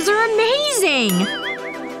eyebrows are amazing!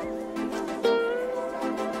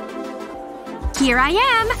 Here I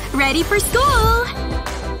am, ready for school!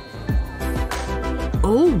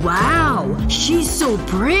 Oh wow! She's so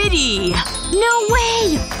pretty! No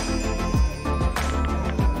way!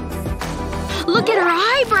 Look at her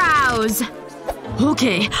eyebrows!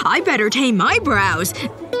 Okay, I better tame my brows.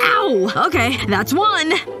 Ow! Okay, that's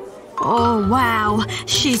one. Oh wow.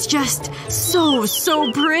 She's just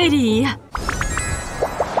so pretty.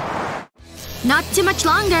 Not too much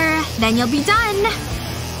longer, then you'll be done.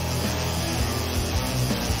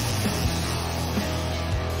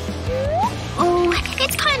 Oh,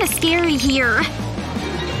 it's kinda scary here.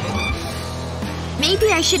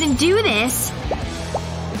 Maybe I shouldn't do this.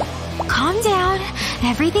 Calm down.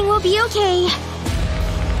 Everything will be okay.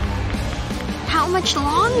 How much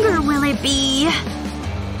longer will it be?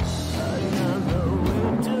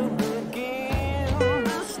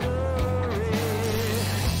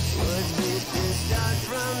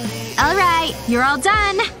 Alright, you're all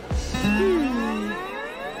done.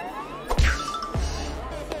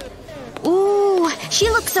 Ooh, she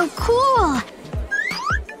looks so cool.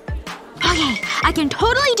 Okay, I can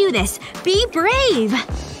totally do this. Be brave.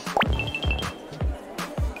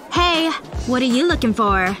 Hey, what are you looking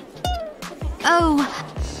for? Oh,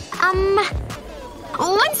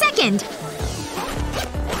 1 second.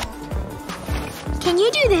 Can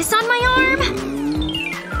you do this on my arm?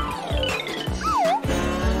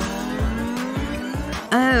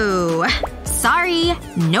 Oh. Sorry.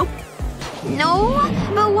 Nope. No?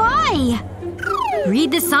 But why?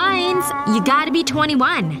 Read the signs. You gotta be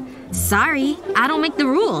 21. Sorry. I don't make the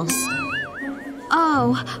rules.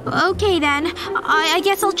 Oh. Okay then. I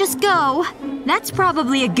guess I'll just go. That's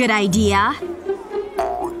probably a good idea.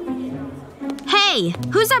 Hey!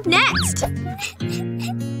 Who's up next?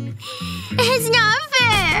 It's not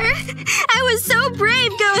fair! I was so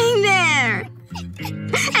brave going there!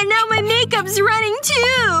 And now my makeup's running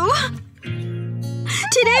too!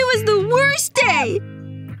 Today was the worst day!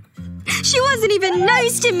 She wasn't even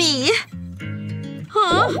nice to me!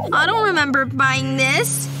 Huh? I don't remember buying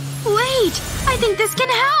this. Wait! I think this can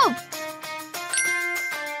help!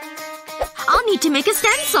 I'll need to make a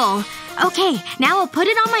stencil. Okay, now I'll put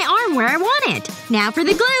it on my arm where I want it. Now for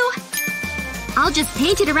the glue. I'll just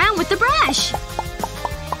paint it around with the brush.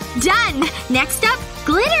 Done! Next up,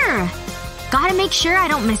 glitter! Gotta make sure I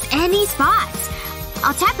don't miss any spots.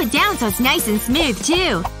 I'll tap it down so it's nice and smooth,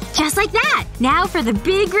 too. Just like that! Now for the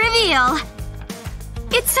big reveal.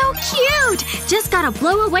 It's so cute! Just gotta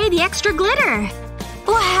blow away the extra glitter.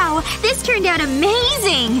 Wow, this turned out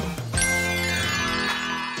amazing!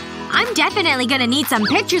 I'm definitely gonna need some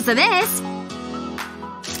pictures of this.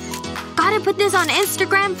 Gotta put this on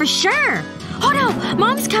Instagram for sure. Oh no!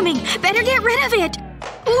 Mom's coming! Better get rid of it!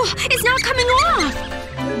 Ooh, it's not coming off!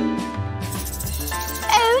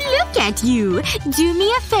 Oh, look at you. Do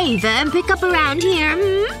me a favor and pick up around here,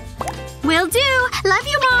 hmm? Will do. Love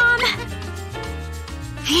you, Mom!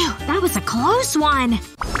 Phew, that was a close one.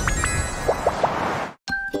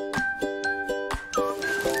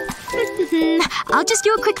 I'll just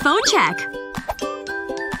do a quick phone check.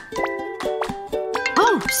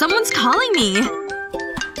 Oh, someone's calling me.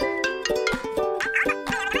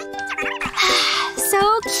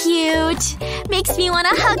 So cute. Makes me want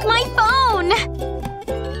to hug my phone.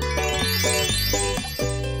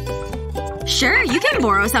 Sure, you can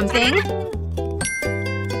borrow something.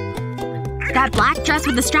 That black dress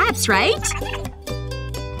with the straps, right?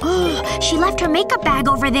 Oh, she left her makeup bag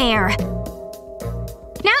over there.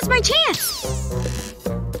 Now's my chance!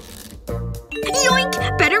 Yoink!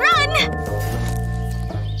 Better run!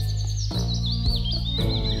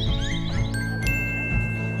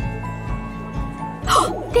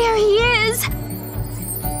 Oh, there he is!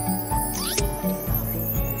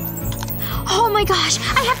 Oh my gosh,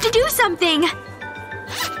 I have to do something!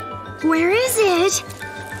 Where is it?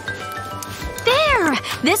 There!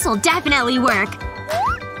 This'll definitely work.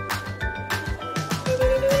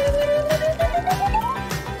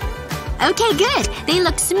 Okay, good. They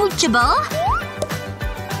look smoochable.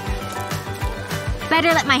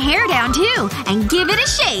 Better let my hair down, too. And give it a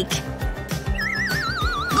shake.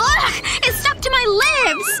 Ugh! It's stuck to my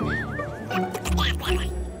lips!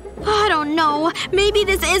 I don't know. Maybe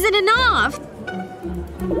this isn't enough.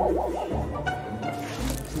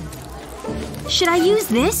 Should I use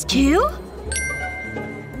this too?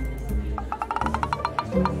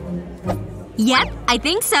 Yep, I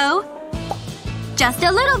think so. Just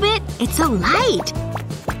a little bit. It's so light.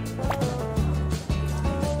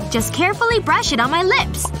 Just carefully brush it on my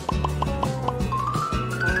lips.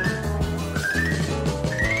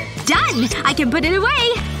 Done! I can put it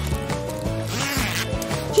away!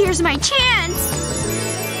 Here's my chance!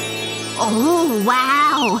 Oh,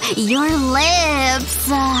 wow! Your lips!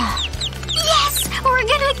 Yes! We're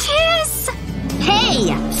gonna kiss!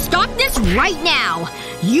 Hey! Stop this right now!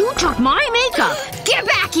 You took my makeup! Get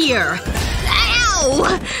back here!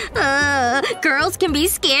 Ow! Girls can be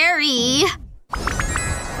scary.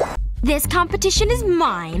 This competition is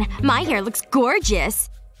mine. My hair looks gorgeous.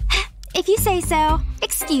 If you say so.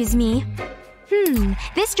 Excuse me.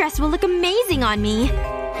 This dress will look amazing on me.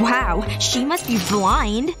 Wow, she must be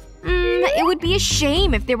blind. It would be a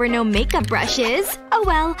shame if there were no makeup brushes. Oh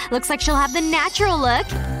well, looks like she'll have the natural look.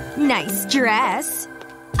 Nice dress.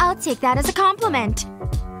 I'll take that as a compliment.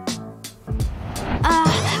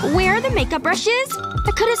 Where are the makeup brushes?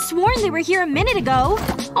 I could have sworn they were here a minute ago.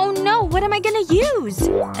 Oh no, what am I gonna use?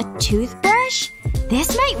 A toothbrush?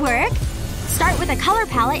 This might work. Start with a color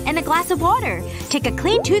palette and a glass of water. Take a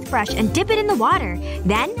clean toothbrush and dip it in the water.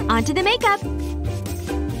 Then, onto the makeup.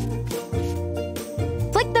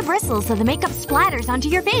 Flick the bristles so the makeup splatters onto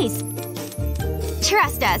your face.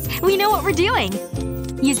 Trust us, we know what we're doing.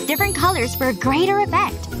 Use different colors for a greater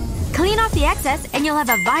effect. Clean off the excess and you'll have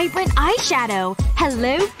a vibrant eyeshadow.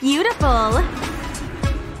 Hello, beautiful.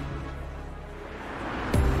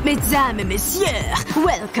 Mesdames et messieurs,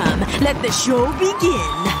 welcome. Let the show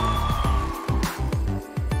begin.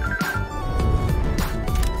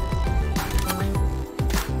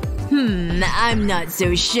 I'm not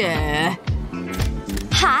so sure.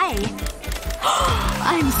 Hi.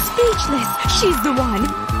 I'm speechless. She's the one.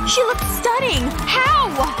 She looks stunning. How?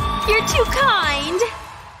 You're too kind.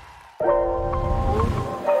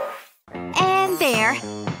 And there.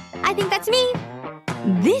 I think that's me.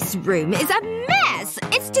 This room is a mess!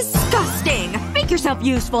 It's disgusting! Make yourself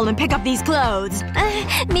useful and pick up these clothes.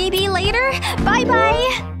 Maybe later?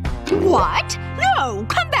 Bye-bye. What? No!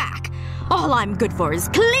 Come back! All I'm good for is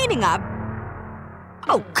cleaning up.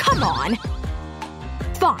 Oh, come on.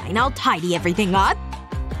 Fine, I'll tidy everything up.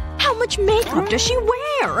 How much makeup does she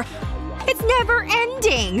wear? It's never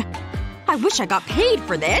ending. I wish I got paid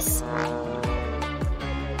for this.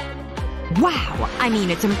 Wow, I mean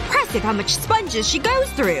it's impressive how much sponges she goes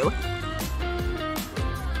through.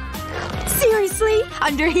 Seriously?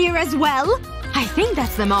 Under here as well? I think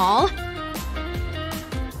that's them all.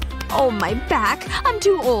 Oh, my back. I'm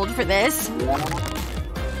too old for this.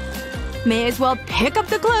 May as well pick up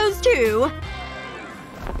the clothes, too.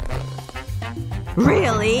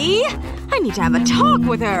 Really? I need to have a talk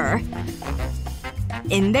with her.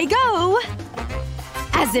 In they go.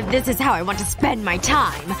 As if this is how I want to spend my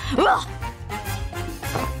time. Ugh.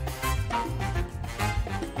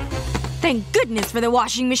 Thank goodness for the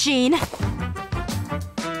washing machine.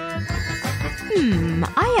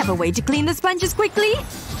 I have a way to clean the sponges quickly.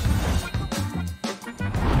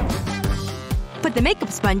 Put the makeup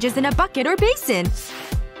sponges in a bucket or basin.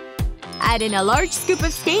 Add in a large scoop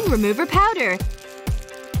of stain remover powder.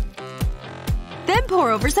 Then pour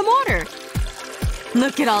over some water.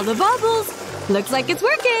 Look at all the bubbles. Looks like it's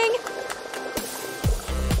working.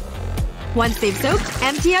 Once they've soaked,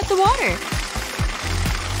 empty out the water.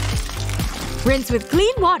 Rinse with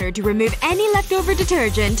clean water to remove any leftover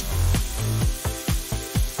detergent.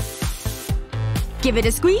 Give it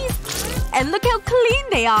a squeeze. And look how clean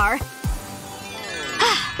they are.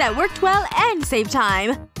 That worked well and saved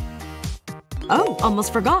time. Oh,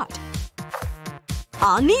 almost forgot.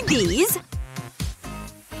 I'll need these.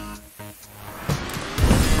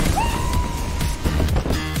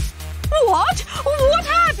 What? What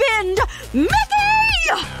happened? Mickey!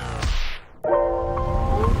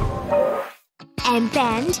 And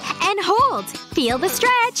bend and hold. Feel the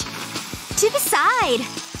stretch. To the side.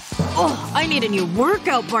 Oh, I need a new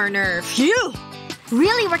workout partner. Phew!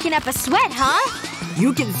 Really working up a sweat, huh?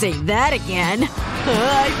 You can say that again.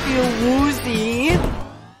 I feel woozy.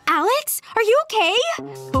 Alex? Are you okay?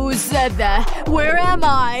 Who said that? Where am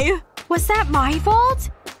I? Was that my fault?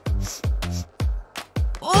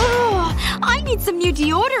 Oh, I need some new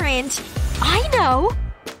deodorant. I know.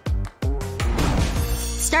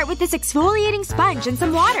 Start with this exfoliating sponge and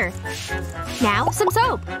some water. Now, some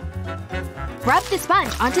soap. Rub the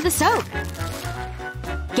sponge onto the soap.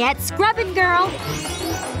 Get scrubbing, girl.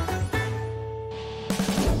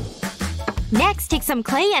 Next, take some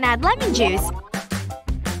clay and add lemon juice.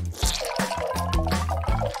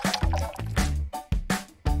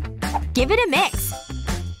 Give it a mix.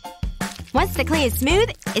 Once the clay is smooth,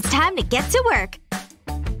 it's time to get to work.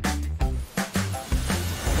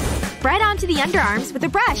 Spread onto the underarms with a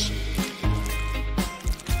brush.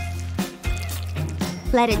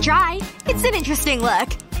 Let it dry. It's an interesting look.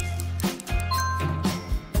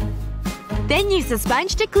 Then use a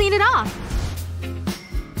sponge to clean it off.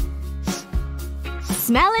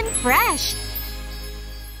 Smelling fresh.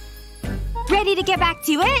 Ready to get back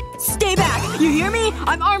to it? Stay back! You hear me?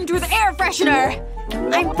 I'm armed with air freshener!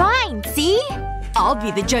 I'm fine, see? I'll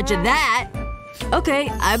be the judge of that. Okay,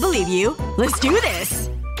 I believe you. Let's do this.